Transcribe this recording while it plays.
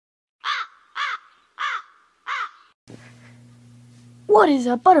What is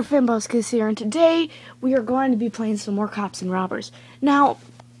up, Butterfinbuskus here, and today we are going to be playing some more Cops and Robbers. Now,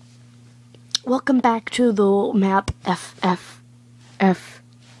 welcome back to the map FF.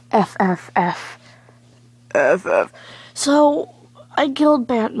 So, I killed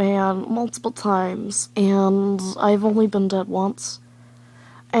Batman multiple times, and I've only been dead once,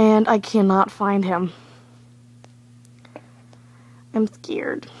 and I cannot find him. I'm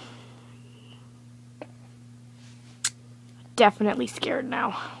scared. Definitely scared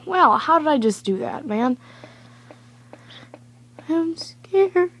now. Well, how did I just do that, man? I'm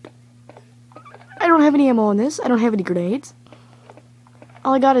scared. I don't have any ammo on this. I don't have any grenades.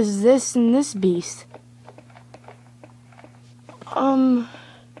 All I got is this and this beast.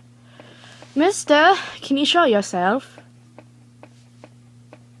 Mister, can you show yourself?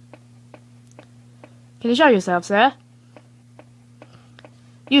 Can you show yourself, sir?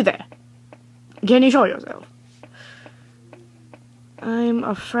 You there. Can you show yourself?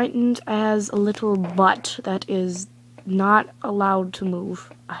 I'm frightened as a little butt that is not allowed to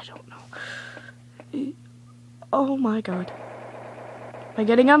move. I don't know. Oh my god. Am I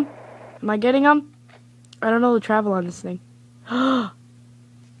getting him? Am I getting him? I don't know the travel on this thing.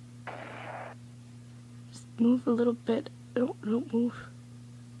 Just move a little bit. Don't move.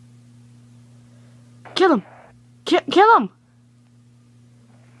 Kill him! Kill him!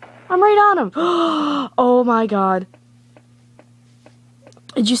 I'm right on him! Oh my god.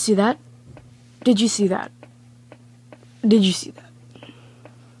 Did you see that? Did you see that? Did you see that?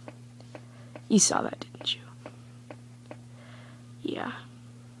 You saw that, didn't you? Yeah.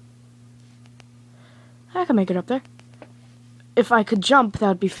 I can make it up there. If I could jump, that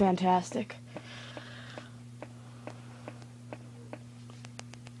would be fantastic.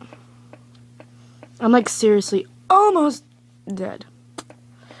 I'm like seriously almost dead.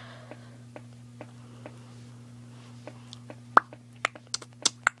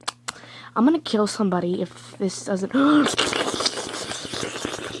 I'm gonna kill somebody if this doesn't.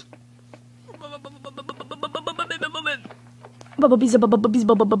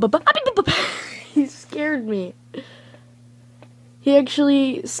 He scared me. He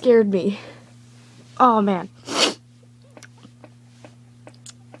actually scared me. Oh man.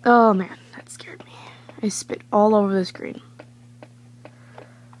 Oh man, that scared me. I spit all over the screen.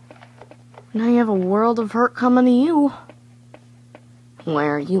 Now you have a world of hurt coming to you.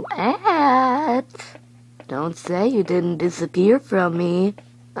 Where are you at? Don't say you didn't disappear from me.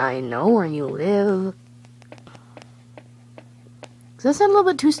 I know where you live. Does that sound a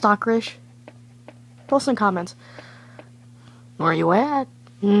little bit too stalkerish? Post in comments. Where you at?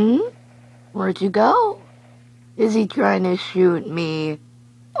 Where'd you go? Is he trying to shoot me?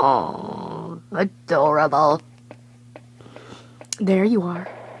 Oh, adorable. There you are.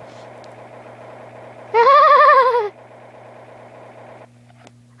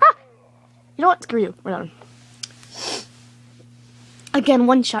 You know what? Screw you. We're done. Again,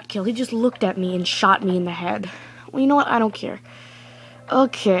 one-shot kill. He just looked at me and shot me in the head. Well, you know what? I don't care.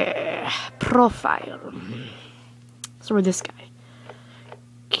 Okay. Profile. So we're this guy.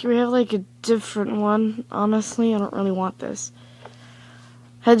 Can we have, like, a different one? Honestly, I don't really want this.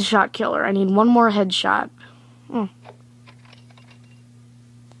 Headshot killer. I need one more headshot.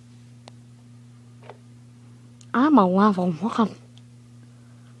 I'm a level 1.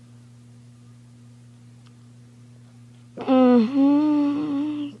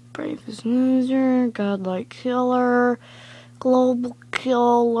 Bravest loser, godlike killer, global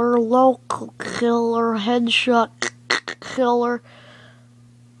killer, local killer, headshot killer.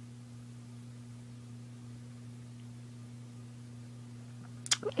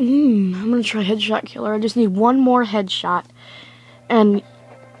 I'm gonna try headshot killer. I just need one more headshot, and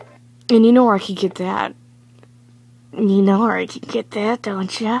you know where I can get that. You know where I can get that,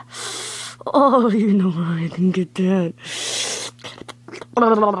 don't ya? Oh, you know where I can get that.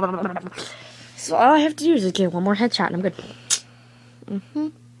 So all I have to do is just get one more headshot and I'm good.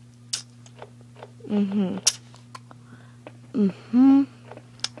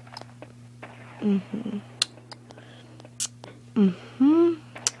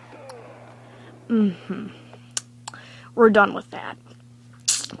 We're done with that.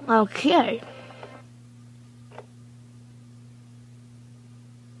 Okay.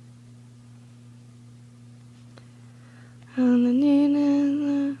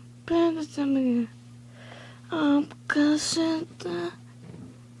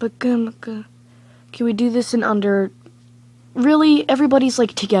 Can we do this in under... Really? Everybody's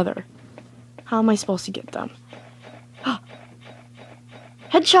like together. How am I supposed to get them?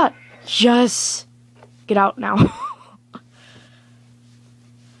 Headshot! Yes! Get out now.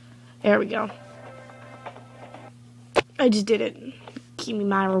 There we go. I just did it. Give me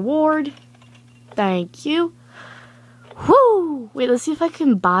my reward. Thank you. Whoo! Wait, let's see if I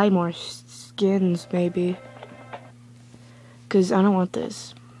can buy more skins, maybe. Because I don't want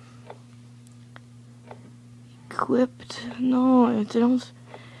this. Equipped? No, I don't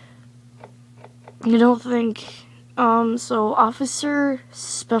think. So officer,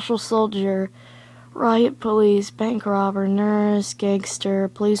 special soldier, riot police, bank robber, nurse, gangster,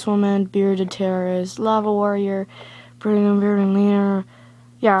 policewoman, bearded terrorist, lava warrior, bearded leader,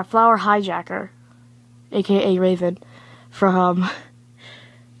 yeah, flower hijacker, aka Raven, from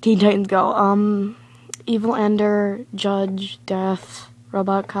Teen Titans Go. Evil ender, judge, death,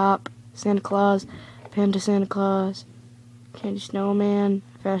 robot cop, Santa Claus, panda Santa Claus, candy snowman,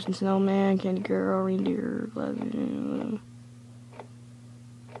 fashion snowman, candy girl, reindeer,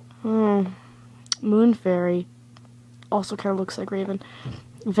 moon fairy, also kind of looks like Raven,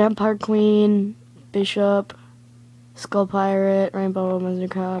 vampire queen, bishop, skull pirate, rainbow, monster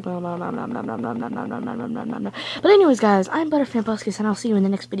cop, blah, blah, blah, blah, blah, blah, blah, blah, blah, blah, blah, blah, blah, blah. But anyways, guys, I'm Butterfan Buskus, and I'll see you in the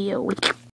next video.